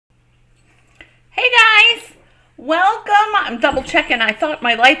Welcome. I'm double checking. I thought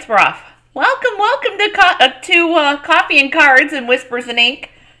my lights were off. Welcome to Coffee and Cards and Whispers and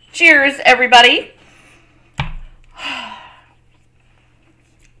Ink. Cheers, everybody.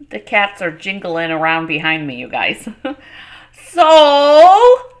 The cats are jingling around behind me, you guys.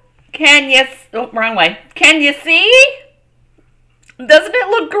 So, wrong way. Can you see? Doesn't it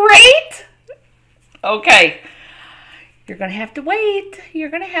look great? Okay. You're going to have to wait.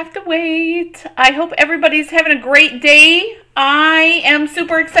 You're going to have to wait. I hope everybody's having a great day. I am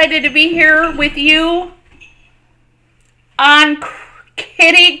super excited to be here with you on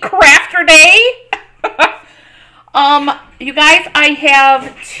Kitty Crafter Day. You guys, I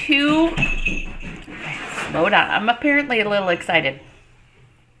have two... Slow down. I'm apparently a little excited.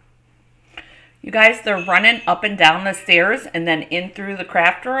 You guys, they're running up and down the stairs and then in through the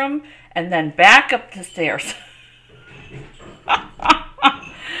craft room and then back up the stairs.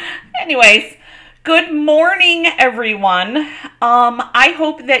 Anyways, good morning, everyone. I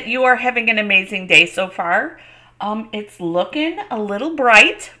hope that you are having an amazing day so far. It's looking a little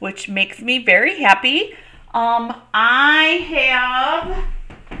bright, which makes me very happy. I have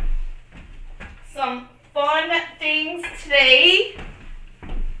some fun things today.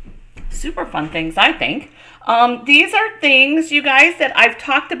 Super fun things, I think. These are things, you guys, that I've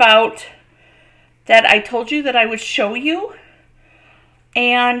talked about that I told you that I would show you.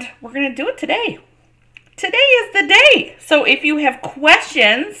 And we're going to do it today. Today is the day. So if you have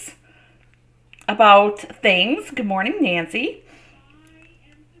questions about things, good morning, Nancy.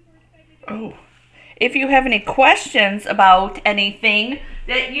 Oh, if you have any questions about anything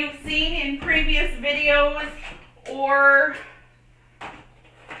that you've seen in previous videos or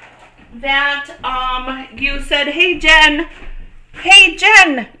that you said, hey Jen,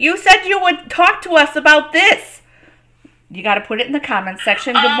 you said you would talk to us about this. You got to put it in the comments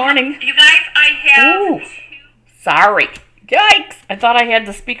section. Good morning. You guys, I have... Ooh, sorry. Yikes. I thought I had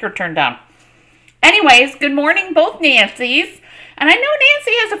the speaker turned down. Anyways, good morning, both Nancys. And I know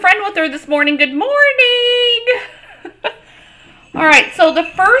Nancy has a friend with her this morning. Good morning. All right, so the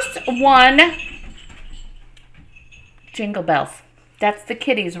first one... Jingle bells. That's the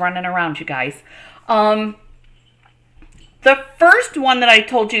kitties running around, you guys. The first one that I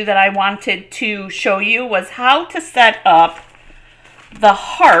told you that I wanted to show you was how to set up the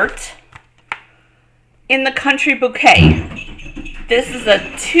heart in the country bouquet. This is a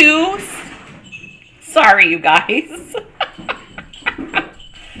sorry you guys,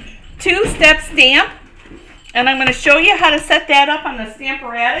 two-step stamp. And I'm going to show you how to set that up on the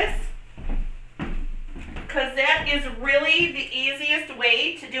Stamparatus, because that is really the easiest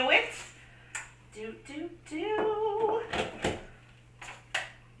way to do it.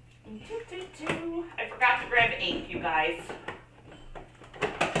 I forgot to grab ink, you guys.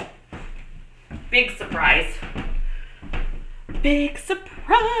 Big surprise. Big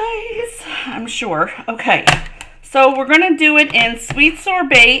surprise, I'm sure. Okay, so we're going to do it in Sweet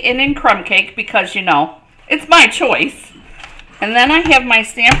Sorbet and in Crumb Cake because, you know, it's my choice. And then I have my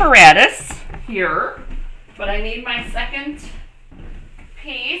Stamparatus here, but I need my second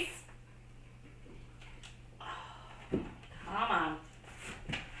piece. Come on.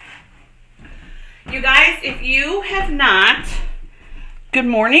 You guys, if you have not, good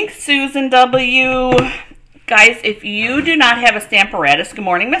morning, Susan W. Guys, if you do not have a Stamparatus, good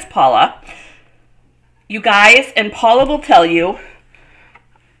morning, Miss Paula. You guys, and Paula will tell you,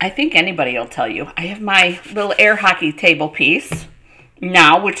 I think anybody will tell you, I have my little air hockey table piece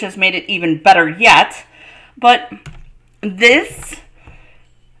now, which has made it even better yet. But this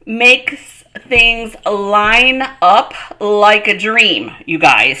makes things line up like a dream, you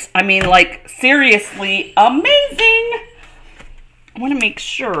guys. I mean, like, seriously amazing. I want to make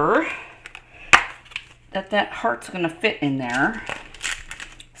sure that that heart's going to fit in there.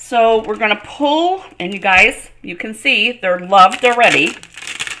 So we're going to pull, and you guys, you can see they're loved already.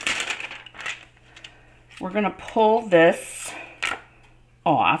 We're going to pull this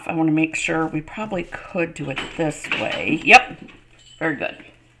off. I want to make sure we probably could do it this way. Yep, very good.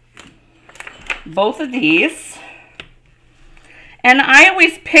 Both of these. And I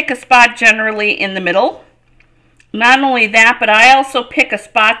always pick a spot generally in the middle. Not only that, but I also pick a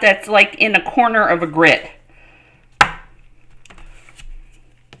spot that's like in a corner of a grid.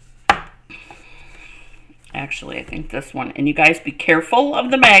 Actually, I think this one. And you guys be careful of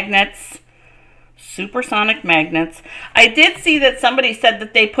the magnets. Supersonic magnets. I did see that somebody said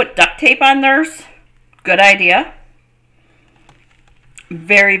that they put duct tape on theirs. Good idea.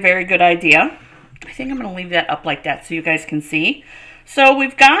 Very, very good idea. I think I'm going to leave that up like that so you guys can see. So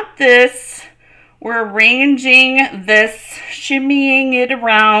we've got this. We're arranging this, shimmying it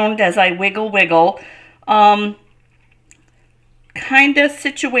around as I wiggle. kind of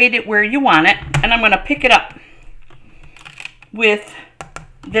situate it where you want it, and I'm going to pick it up with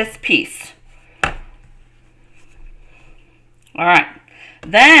this piece. All right,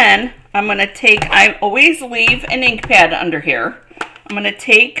 then I'm going to take, I always leave an ink pad under here. I'm going to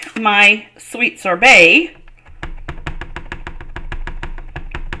take my sweet sorbet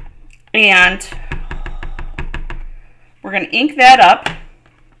and we're going to ink that up,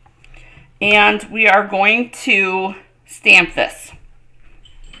 and we are going to stamp this.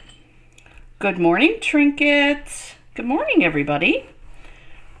 Good morning, Trinket. Good morning, everybody.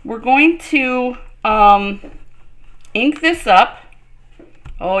 We're going to ink this up.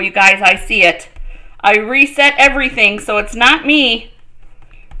 Oh, you guys, I see it. I reset everything, so it's not me.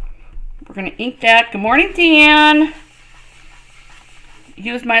 We're going to ink that. Good morning, Dan.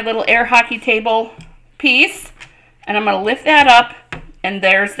 Use my little air hockey table piece, and I'm going to lift that up, and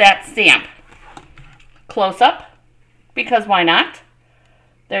there's that stamp. Close up, because why not?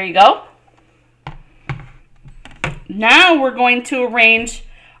 There you go. Now we're going to arrange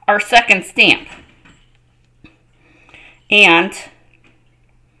our second stamp. And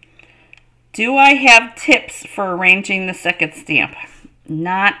do I have tips for arranging the second stamp?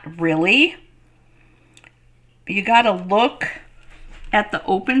 Not really. You got to look at the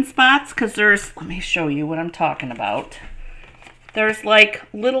open spots, because there's, let me show you what I'm talking about. There's like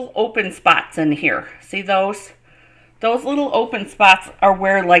little open spots in here. See those? Those little open spots are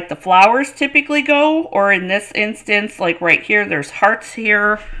where like the flowers typically go, or in this instance, like right here, there's hearts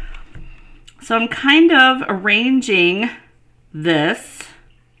here. So I'm kind of arranging this,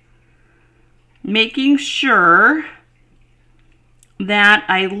 making sure that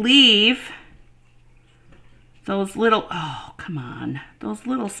I leave those little, oh, come on, those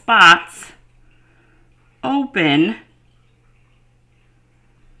little spots open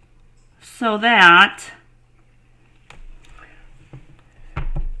so that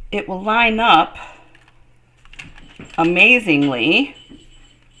it will line up amazingly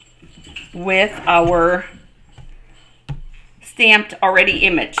with our stamped already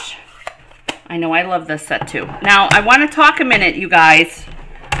image. I know I love this set too. Now I want to talk a minute, you guys.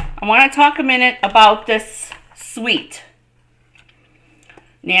 I want to talk a minute about this suite.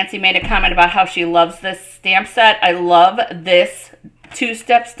 Nancy made a comment about how she loves this stamp set. I love this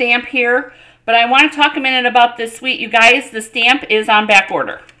two-step stamp here, but I want to talk a minute about this suite. You guys, the stamp is on back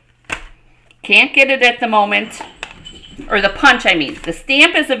order. Can't get it at the moment, or the punch, I mean. The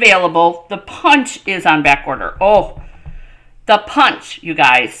stamp is available. The punch is on back order. Oh, the punch, you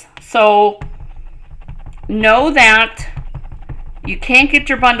guys. So know that you can't get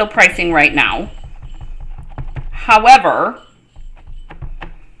your bundle pricing right now. However,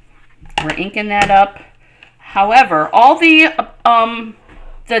 we're inking that up. However, all the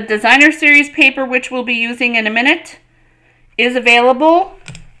designer series paper, which we'll be using in a minute, is available.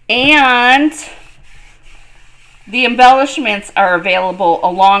 And the embellishments are available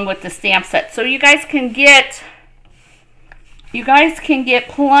along with the stamp set. So you guys can get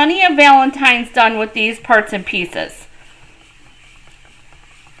plenty of Valentine's done with these parts and pieces.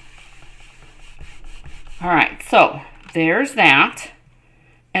 All right, so there's that.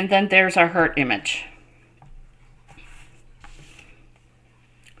 And then there's our heart image.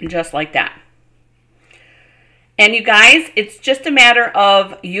 Just like that. And you guys, it's just a matter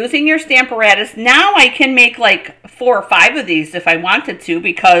of using your Stamparatus. Now I can make like 4 or 5 of these if I wanted to,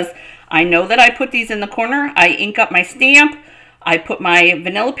 because I know that I put these in the corner. I ink up my stamp. I put my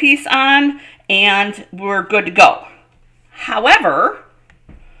vanilla piece on, and we're good to go. However,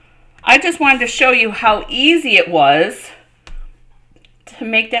 I just wanted to show you how easy it was to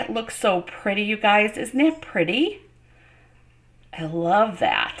make that look so pretty, you guys. Isn't it pretty? I love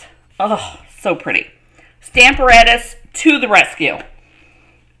that. Oh, so pretty. Stamparatus to the rescue.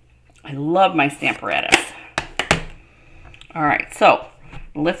 I love my Stamparatus. All right, so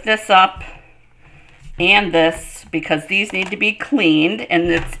lift this up and this, because these need to be cleaned, and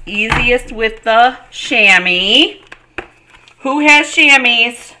it's easiest with the chamois. Who has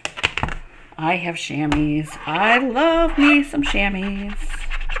chamois? I have chamois. I love me some chamois.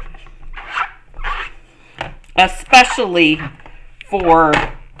 Especially for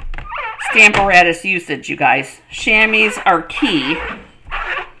Stamparatus usage, you guys. Chamois are key.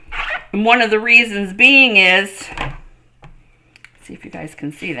 And one of the reasons being is, let's see if you guys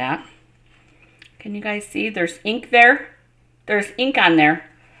can see that. Can you guys see? There's ink there. There's ink on there.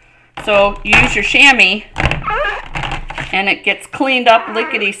 So you use your chamois and it gets cleaned up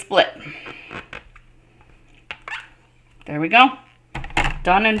lickety-split. There we go.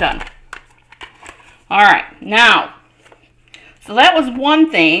 Done and done. All right, now, so that was one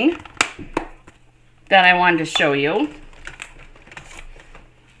thing that I wanted to show you.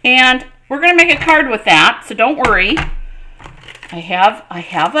 And we're going to make a card with that, so don't worry. I have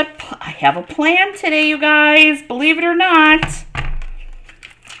a plan today, you guys. Believe it or not.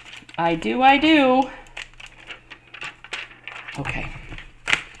 I do. Okay.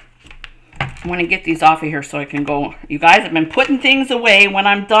 I want to get these off of here so I can go. You guys have been putting things away when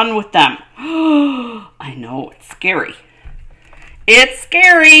I'm done with them. I know, it's scary. It's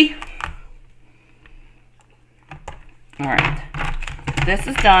scary. All right. This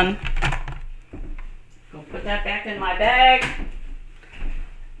is done. Go put that back in my bag.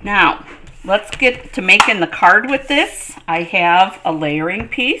 Now, let's get to making the card with this. I have a layering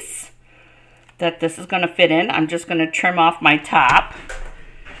piece that this is going to fit in. I'm just going to trim off my top.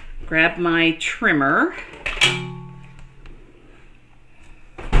 Grab my trimmer.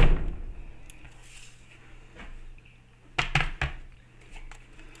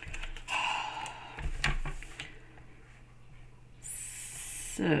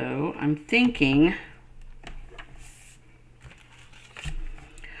 So, I'm thinking,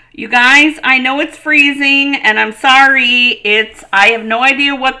 you guys, I know it's freezing and I'm sorry. I have no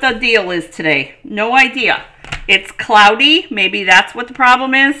idea what the deal is today. No idea. It's cloudy. Maybe that's what the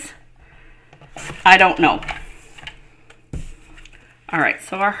problem is. I don't know. All right,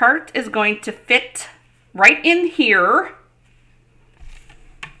 so our heart is going to fit right in here.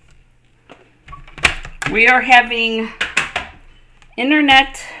 We are having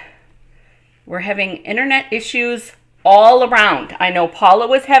internet issues all around. I know Paula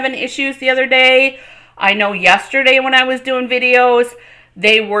was having issues the other day. I know yesterday when I was doing videos,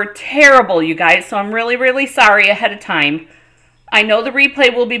 they were terrible, you guys. So I'm really, really sorry ahead of time. I know the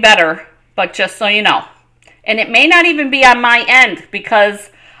replay will be better, but just so you know. And it may not even be on my end because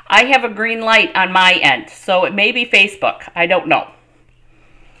I have a green light on my end. So it may be Facebook. I don't know.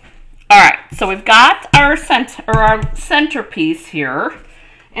 All right, so we've got our centerpiece here,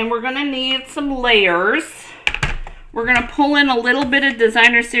 and we're going to need some layers. We're going to pull in a little bit of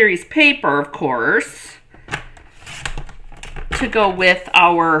designer series paper, of course, to go with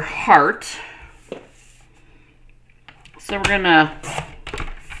our heart. So we're going to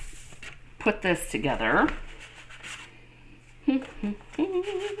put this together.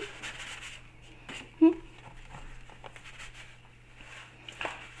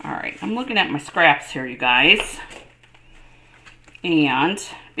 All right, I'm looking at my scraps here, you guys. And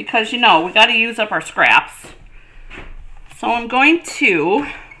because, you know, we got to use up our scraps. So I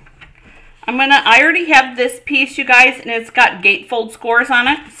already have this piece, you guys, and it's got gatefold scores on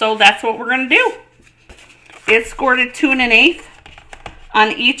it. So that's what we're going to do. It's scored at 2 1/8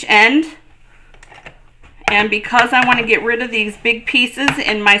 on each end. And because I want to get rid of these big pieces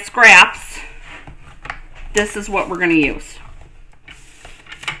in my scraps, this is what we're going to use.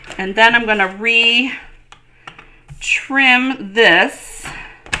 And then I'm going to re-trim this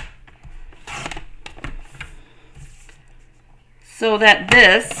so that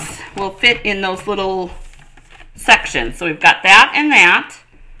this will fit in those little sections. So we've got that and that.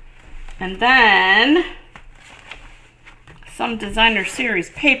 And then some designer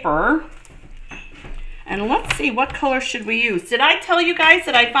series paper. And let's see, what color should we use? Did I tell you guys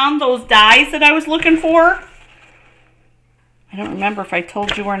that I found those dies that I was looking for? I don't remember if I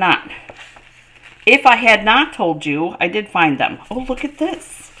told you or not. If I had not told you, I did find them. Oh, look at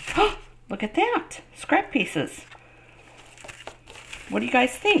this. Look at that. Scrap pieces. What do you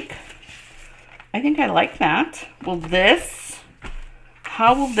guys think? I think I like that.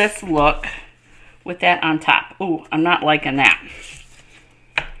 How will this look with that on top? Ooh, I'm not liking that.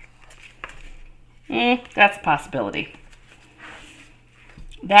 That's a possibility.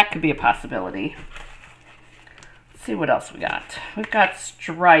 That could be a possibility. Let's see what else we got. We've got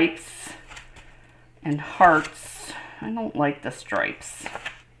stripes and hearts. I don't like the stripes.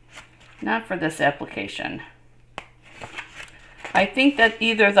 Not for this application. I think that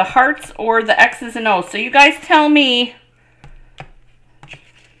either the hearts or the X's and O's. So you guys tell me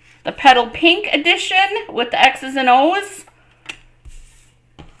the Petal Pink edition with the X's and O's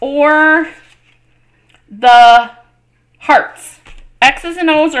or the hearts. X's and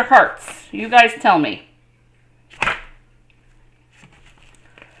O's or hearts? You guys tell me.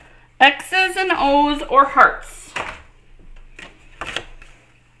 X's and O's or hearts.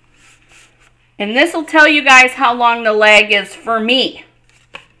 And this will tell you guys how long the lag is for me.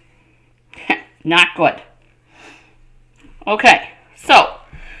 Not good. Okay, so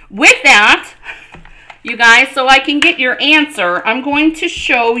with that, you guys, so I can get your answer, I'm going to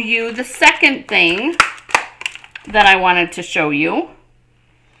show you the second thing that I wanted to show you.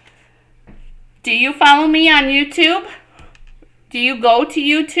 Do you follow me on YouTube? Do you go to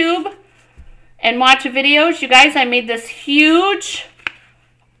YouTube and watch videos? You guys, I made this huge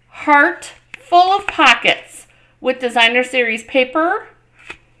heart full of pockets with Designer Series paper.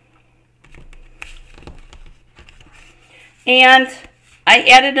 And I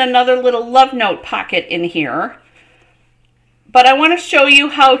added another little love note pocket in here. But I want to show you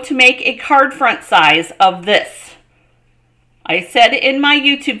how to make a card front size of this. I said in my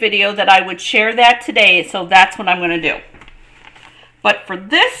YouTube video that I would share that today, so that's what I'm going to do. But for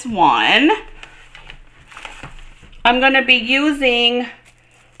this one, I'm going to be using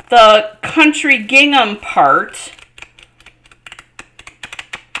the country gingham part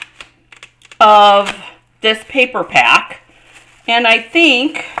of this paper pack. And I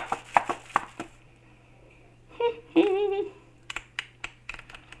think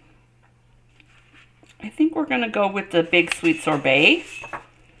we're going to go with the big sweet sorbet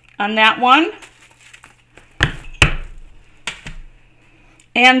on that one.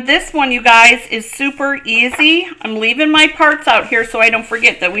 And this one, you guys, is super easy. I'm leaving my parts out here so I don't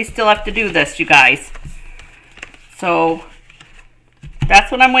forget that we still have to do this, you guys. So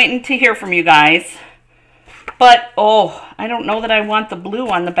that's what I'm waiting to hear from you guys. But, oh, I don't know that I want the blue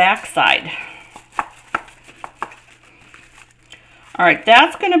on the back side. All right,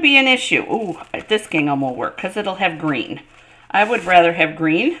 that's going to be an issue. Ooh, this gingham will work because it'll have green. I would rather have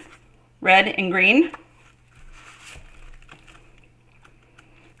green, red and green.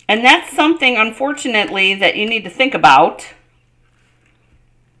 And that's something, unfortunately, that you need to think about.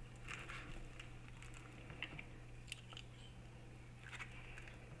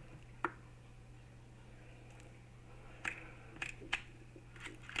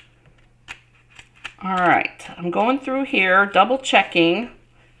 All right, I'm going through here, double checking.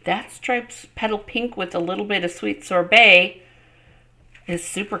 That striped petal pink with a little bit of sweet sorbet is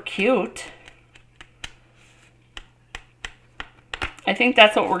super cute. I think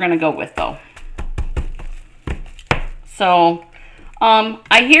that's what we're going to go with, though. So,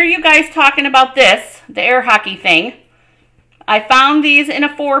 I hear you guys talking about this, the air hockey thing. I found these in a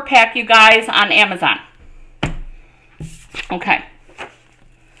 4-pack, you guys, on Amazon. Okay.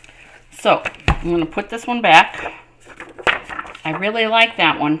 So, I'm going to put this one back. I really like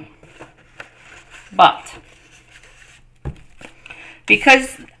that one. But,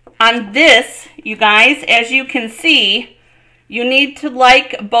 because on this, you guys, as you can see, you need to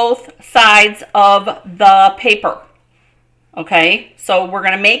like both sides of the paper. Okay? So, we're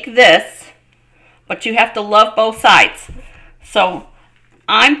going to make this, but you have to love both sides. So,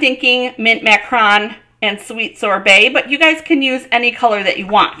 I'm thinking mint macaron and sweet sorbet, but you guys can use any color that you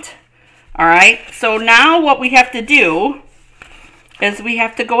want. All right, so now what we have to do is we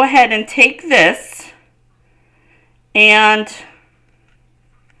have to go ahead and take this and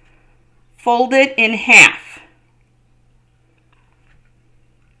fold it in half.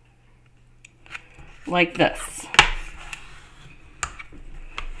 Like this.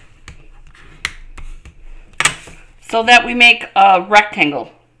 So that we make a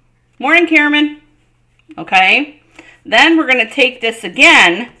rectangle. Morning, Karen. Okay, then we're going to take this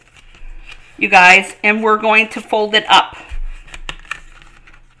again, you guys, and we're going to fold it up.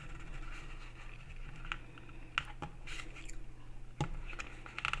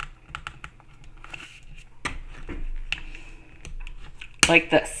 Like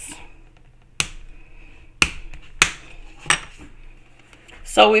this.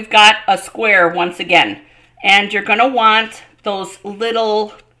 So we've got a square once again, and you're going to want those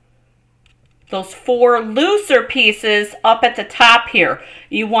 4 looser pieces up at the top here.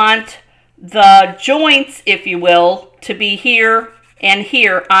 You want the joints, if you will, to be here and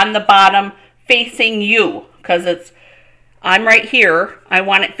here on the bottom facing you, because I'm right here. I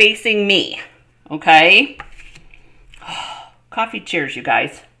want it facing me. Okay? Coffee cheers, you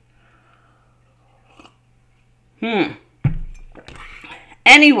guys.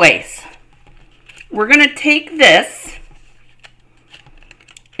 Anyways, we're going to take this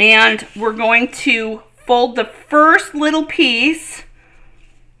and we're going to fold the first little piece.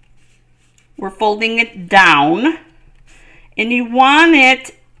 We're folding it down, and you want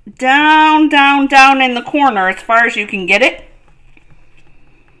it down, down, down in the corner as far as you can get it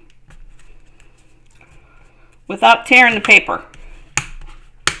without tearing the paper.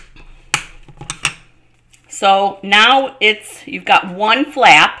 So now you've got one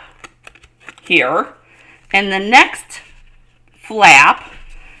flap here, and the next flap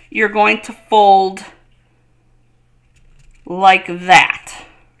you're going to fold like that.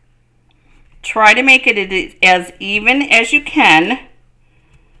 Try to make it as even as you can.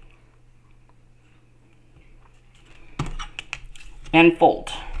 And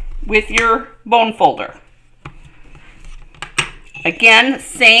fold with your bone folder. Again,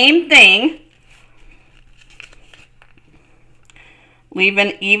 same thing. Leave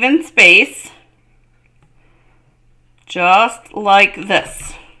an even space, just like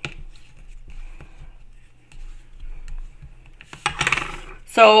this.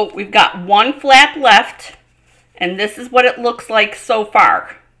 So we've got one flap left, and this is what it looks like so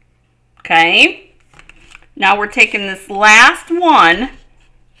far. Okay? Now we're taking this last one.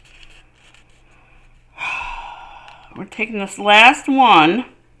 We're taking this last one,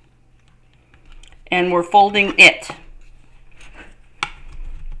 and we're folding it.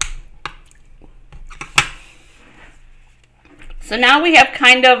 So now we have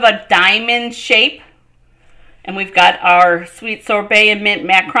kind of a diamond shape, and we've got our sweet sorbet and mint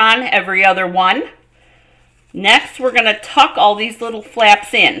macaron every other one. Next, we're going to tuck all these little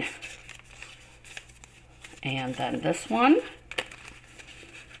flaps in. And then this one.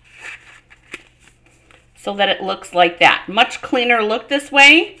 So that it looks like that. Much cleaner look this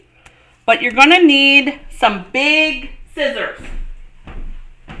way. But you're going to need some big scissors.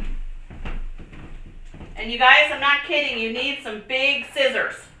 And you guys, I'm not kidding, you need some big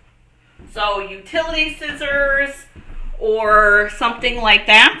scissors. So utility scissors or something like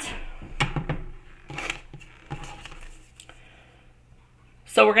that.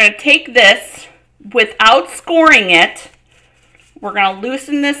 So we're going to take this without scoring it. We're going to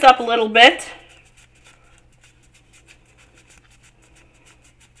loosen this up a little bit.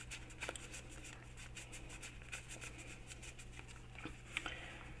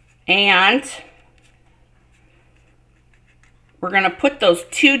 And we're going to put those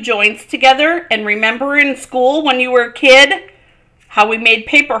two joints together. And remember in school when you were a kid, how we made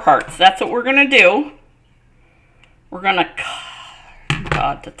paper hearts. That's what we're going to do. We're going to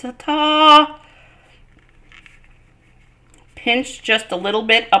pinch just a little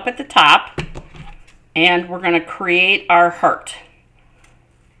bit up at the top. And we're going to create our heart.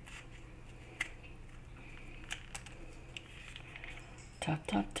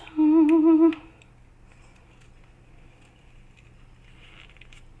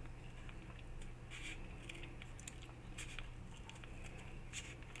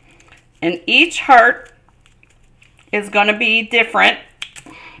 And each heart is going to be different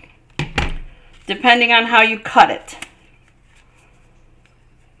depending on how you cut it.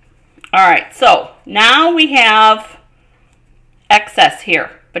 All right, so now we have excess here,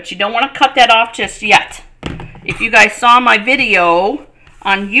 but you don't want to cut that off just yet. If you guys saw my video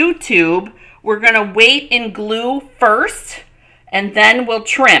on YouTube, we're going to wait and glue first, and then we'll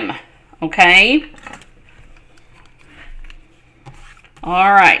trim, okay?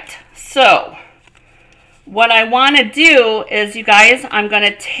 All right, so what I want to do is, you guys, I'm going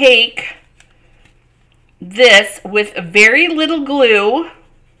to take this with very little glue,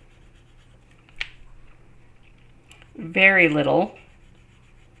 very little,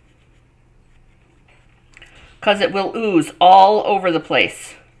 because it will ooze all over the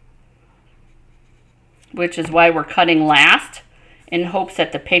place, which is why we're cutting last, in hopes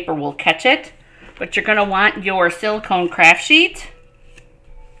that the paper will catch it. But you're going to want your silicone craft sheet.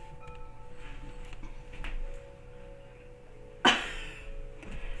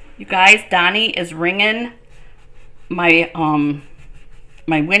 You guys, Donnie is ringing my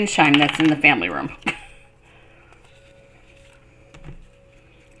my wind chime that's in the family room.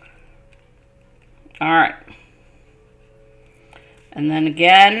 All right. And then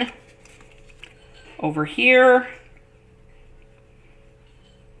again, over here.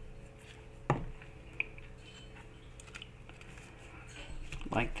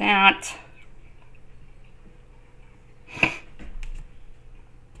 Like that.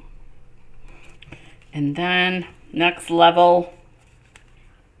 And then next level,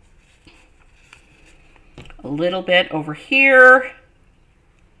 a little bit over here.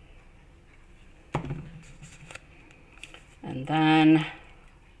 And then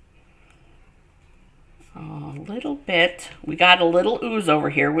a little bit, we got a little ooze over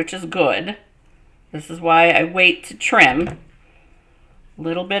here, which is good. This is why I wait to trim. A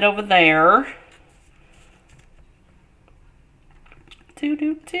little bit over there.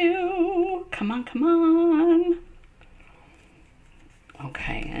 Come on, come on.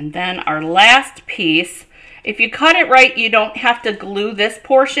 Okay, and then our last piece. If you cut it right, you don't have to glue this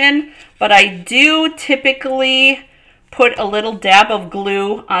portion, but I do typically put a little dab of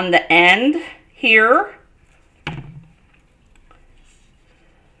glue on the end here.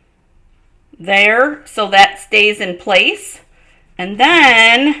 There, so that stays in place. And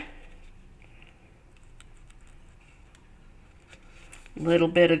then little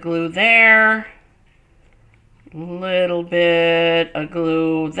bit of glue there, little bit of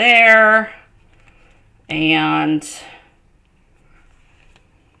glue there, and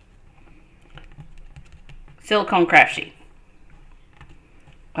silicone craft sheet.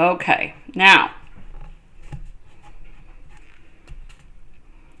 Okay, now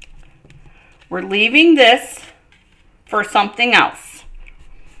we're leaving this for something else.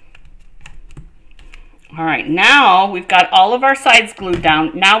 All right, now we've got all of our sides glued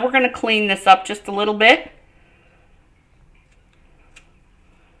down. Now we're going to clean this up just a little bit.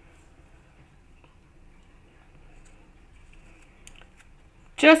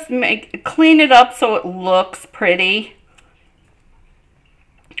 Just clean it up so it looks pretty.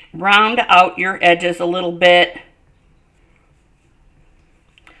 Round out your edges a little bit.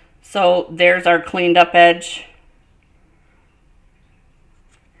 So there's our cleaned up edge.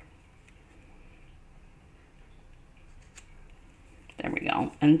 There we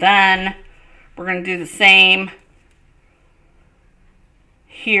go. And then we're going to do the same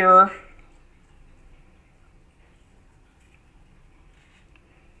here.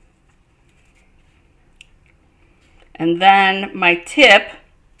 And then my tip,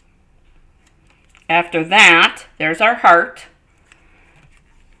 after that, there's our heart.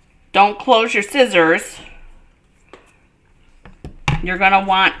 Don't close your scissors. You're going to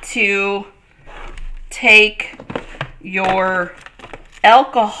want to take your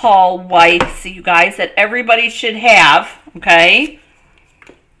alcohol wipes, you guys, that everybody should have, okay?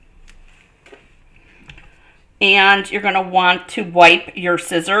 And you're going to want to wipe your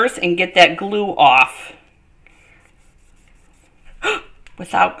scissors and get that glue off.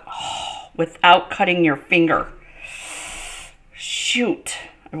 Without cutting your finger. Shoot,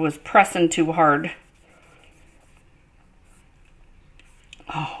 I was pressing too hard.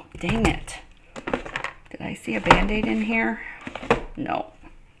 Oh, dang it. Did I see a Band-Aid in here? No.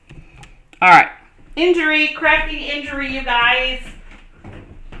 All right. Injury, crafty injury, you guys.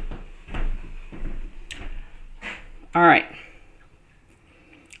 All right.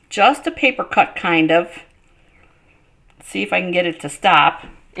 Just a paper cut, kind of. See if I can get it to stop.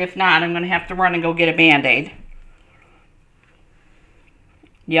 If not, I'm going to have to run and go get a Band-Aid.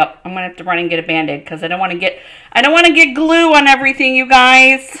 Yep, I'm going to have to run and get a Band-Aid because I don't want to get glue on everything, you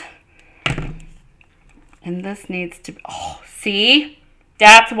guys. And this needs to be, oh, see?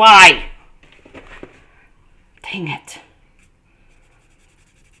 That's why. Dang it.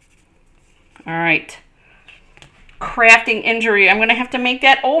 All right. Crafting injury. I'm going to have to make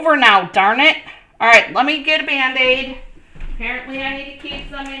that over now, darn it. All right, let me get a Band-Aid. Apparently I need to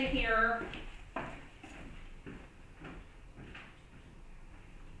keep some in here.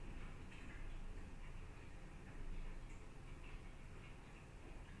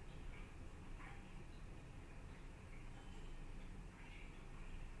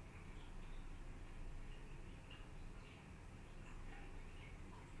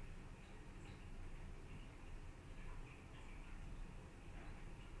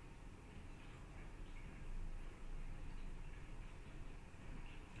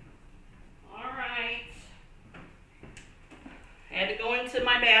 I had to go into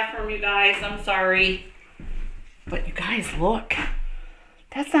my bathroom, you guys. I'm sorry. But you guys, look.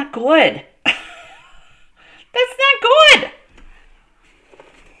 That's not good. That's not good.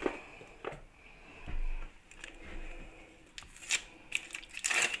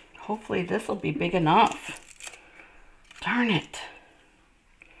 Hopefully this will be big enough. Darn it.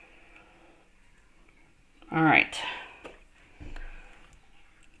 All right.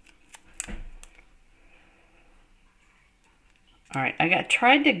 All right, I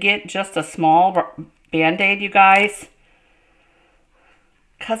tried to get just a small Band-Aid, you guys,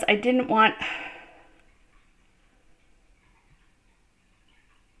 because I didn't want,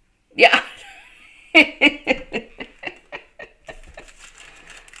 yeah.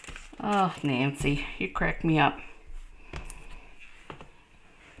 Oh, Nancy, you crack me up.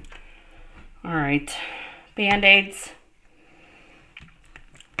 All right, Band-Aids.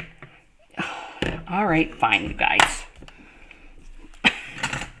 All right, fine, you guys.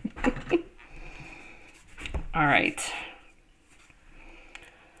 All right.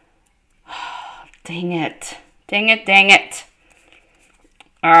 Dang it. Dang it, dang it.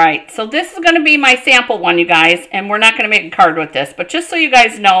 All right, so this is going to be my sample one, you guys, and we're not going to make a card with this, but just so you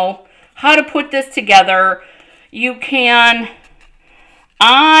guys know how to put this together, you can,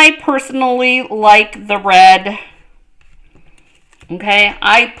 I personally like the red. Okay,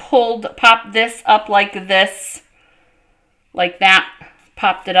 I popped this up like this, like that.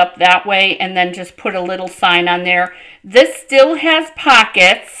 Popped it up that way and then just put a little sign on there. This still has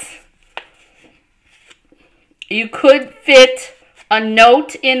pockets. You could fit a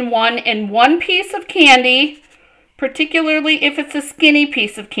note in one piece of candy, particularly if it's a skinny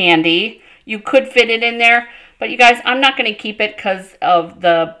piece of candy. You could fit it in there, but you guys, I'm not going to keep it because of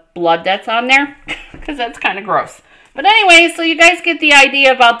the blood that's on there, because that's kind of gross. But anyway, so you guys get the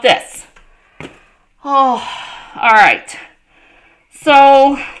idea about this. Oh, all right.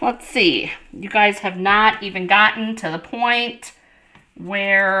 So let's see. You guys have not even gotten to the point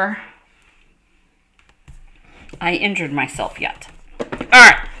where I injured myself yet. All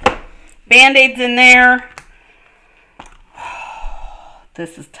right. Band-Aids in there.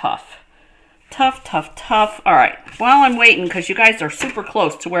 This is tough. Tough, tough, tough. All right. While I'm waiting, because you guys are super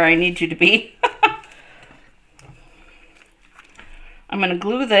close to where I need you to be, I'm going to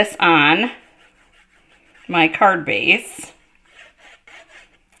glue this on my card base.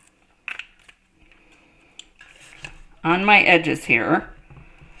 On my edges here.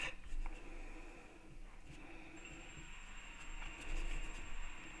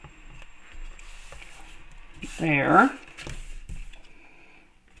 There.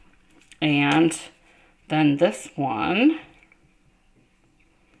 And then this one.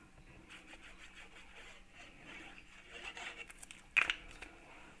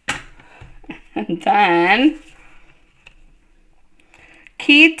 And then,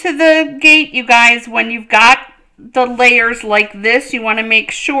 key to the gate, you guys, when you've got the layers like this, you want to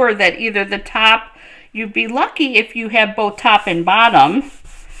make sure that either the top, you'd be lucky if you have both top and bottom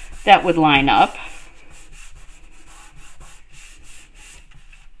that would line up.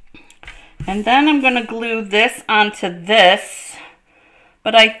 And then I'm going to glue this onto this,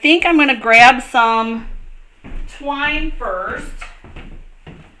 but I think I'm going to grab some twine first.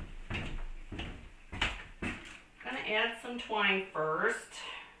 I'm going to add some twine first.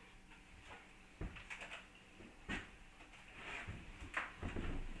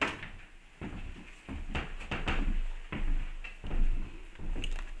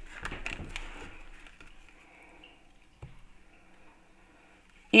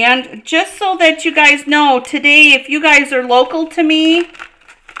 And just so that you guys know, today, if you guys are local to me,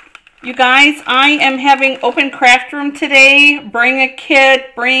 you guys, I am having open craft room today. Bring a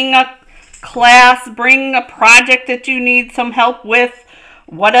kit, bring a class, bring a project that you need some help with,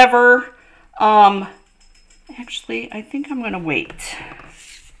 whatever. Actually, I think I'm going to wait.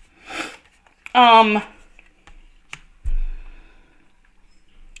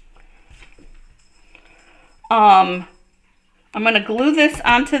 I'm going to glue this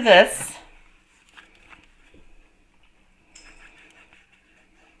onto this.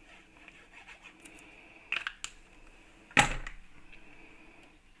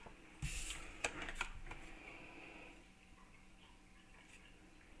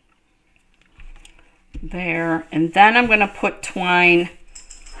 There, and then I'm going to put twine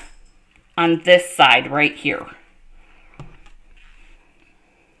on this side right here.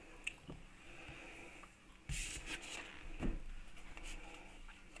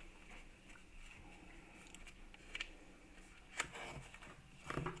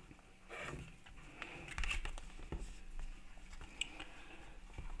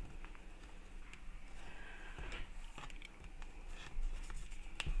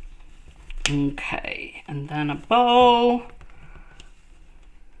 Okay, and then a bow.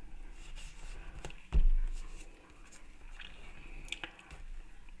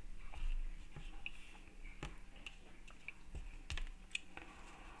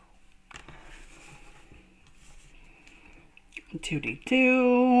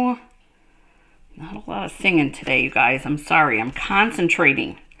 Doody-doo. Not a lot of singing today, you guys. I'm sorry, I'm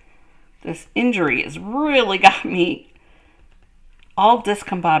concentrating. This injury has really got me all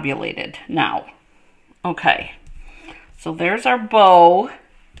discombobulated now. Okay, so there's our bow.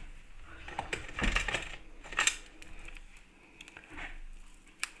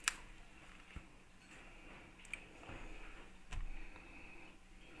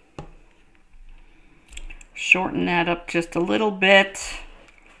 Shorten that up just a little bit.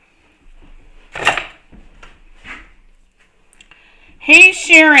 Hey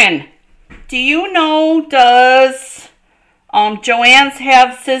Sharon, do you know, does Joann's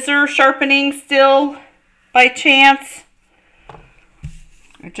have scissor sharpening still by chance?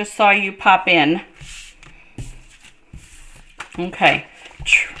 I just saw you pop in. Okay.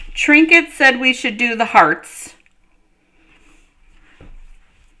 Trinket said we should do the hearts.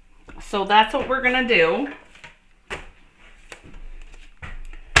 So that's what we're going to do.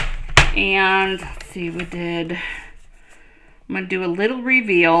 And let's see, I'm going to do a little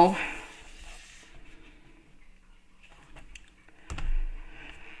reveal.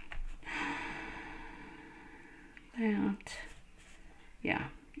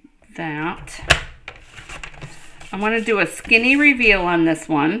 That. I want to do a skinny reveal on this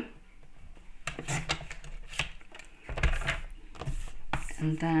one.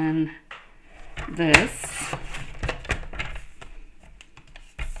 And then this.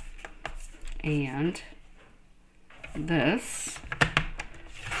 And this.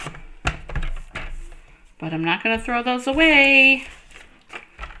 But I'm not going to throw those away.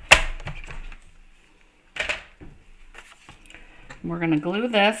 We're going to glue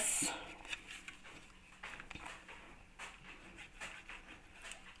this.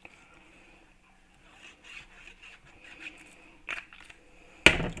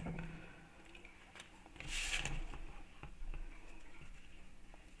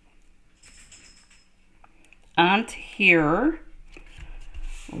 Onto here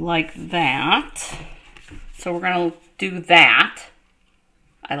like that. So we're going to do that.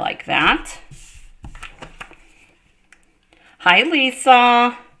 I like that. Hi,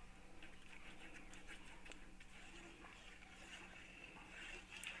 Lisa.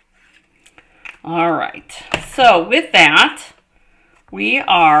 All right. So with that, we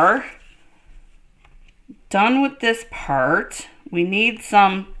are done with this part. We need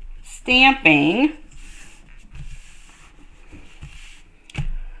some stamping,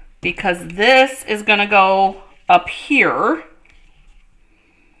 because this is going to go up here.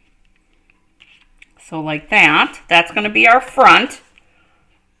 So like that. That's going to be our front.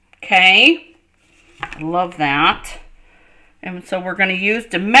 Okay. I love that. And so we're going to use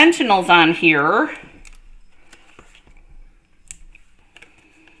dimensionals on here.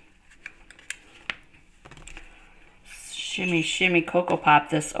 Shimmy, shimmy, Cocoa Pop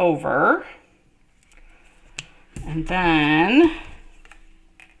this over. And then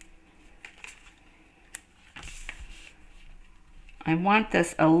I want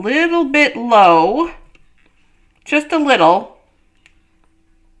this a little bit low, just a little.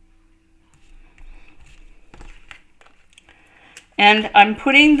 And I'm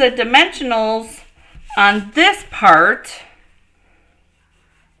putting the dimensionals on this part,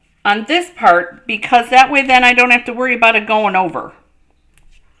 because that way then I don't have to worry about it going over.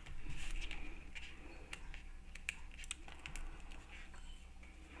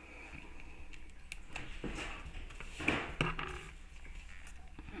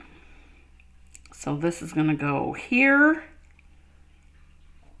 So this is going to go here.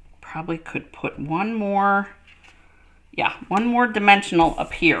 Probably could put one more, yeah, one more dimensional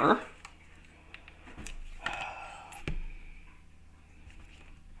up here.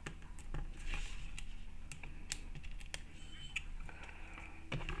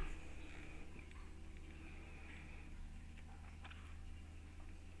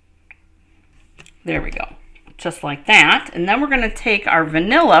 There we go. Just like that. And then we're going to take our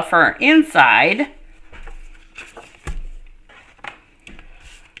vanilla for our inside.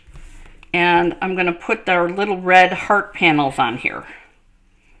 And I'm going to put our little red heart panels on here.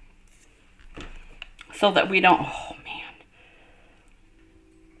 So that we don't, oh man.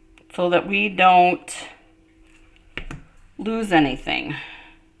 So that we don't lose anything.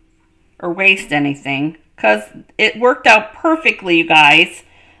 Or waste anything. Because it worked out perfectly, you guys,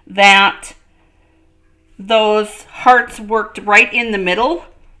 that those hearts worked right in the middle,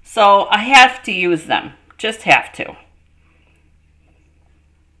 so I have to use them. Just have to.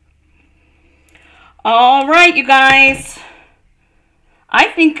 All right, you guys. I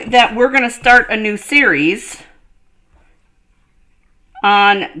think that we're going to start a new series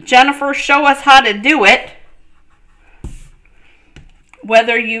on Jennifer Show Us How to Do It.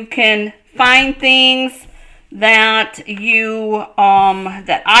 Whether you can find things that you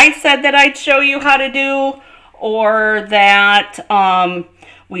that I said that I'd show you how to do, or that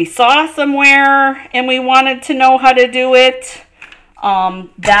we saw somewhere and we wanted to know how to do it,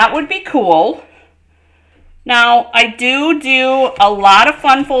 that would be cool. Now, I do a lot of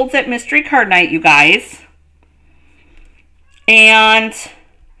fun folds at Mystery Card Night, you guys, and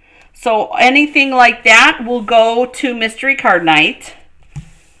so anything like that will go to Mystery Card Night.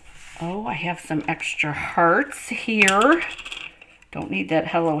 Oh, I have some extra hearts here. Don't need that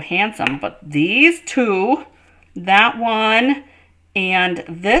Hello Handsome, but these two, that one and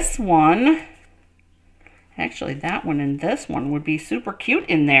this one, actually that one and this one would be super cute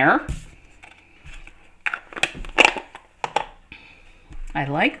in there. I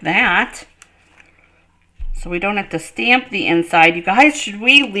like that. So we don't have to stamp the inside. You guys, should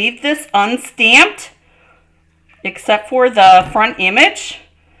we leave this unstamped except for the front image?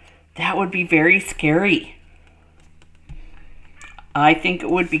 That would be very scary. I think it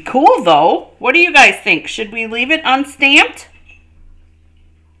would be cool though. What do you guys think? Should we leave it unstamped?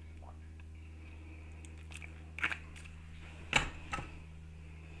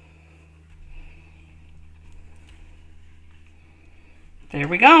 There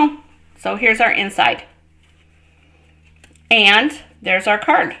we go. So here's our inside. And there's our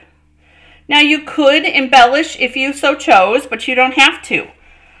card. Now you could embellish if you so chose, but you don't have to.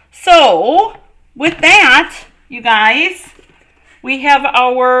 So with that, you guys, we have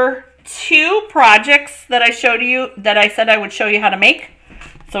our 2 projects that I showed you, that I said I would show you how to make.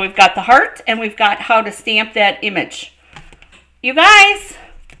 So we've got the heart and we've got how to stamp that image. You guys,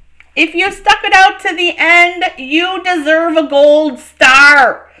 if you stuck it out to the end, you deserve a gold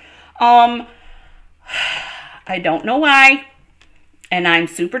star. I don't know why, and I'm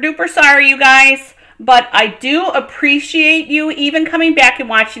super duper sorry, you guys, but I do appreciate you even coming back and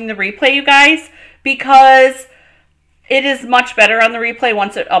watching the replay, you guys, because it is much better on the replay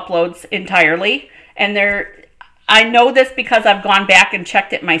once it uploads entirely. And I know this because I've gone back and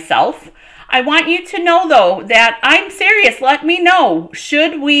checked it myself. I want you to know, though, that I'm serious. Let me know.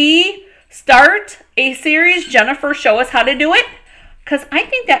 Should we start a series? Jennifer, show us how to do it? Because I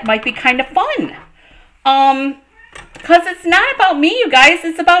think that might be kind of fun. Because it's not about me, you guys.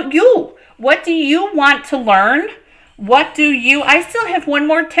 It's about you. What do you want to learn? I still have one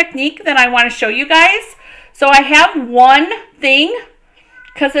more technique that I want to show you guys. So I have one thing,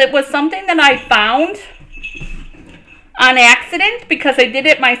 because it was something that I found on accident, because I did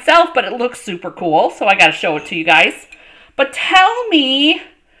it myself, but it looks super cool. So I got to show it to you guys. But tell me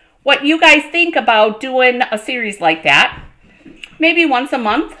what you guys think about doing a series like that. Maybe once a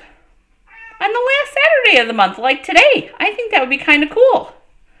month. On the last Saturday of the month, like today. I think that would be kind of cool.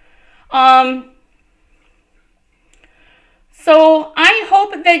 So I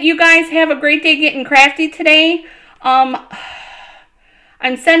hope that you guys have a great day getting crafty today. I'm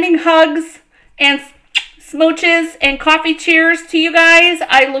sending hugs and smooches and coffee cheers to you guys.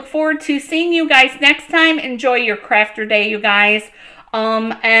 I look forward to seeing you guys next time. Enjoy your crafter day, you guys.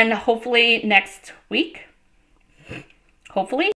 And hopefully next week. Hopefully.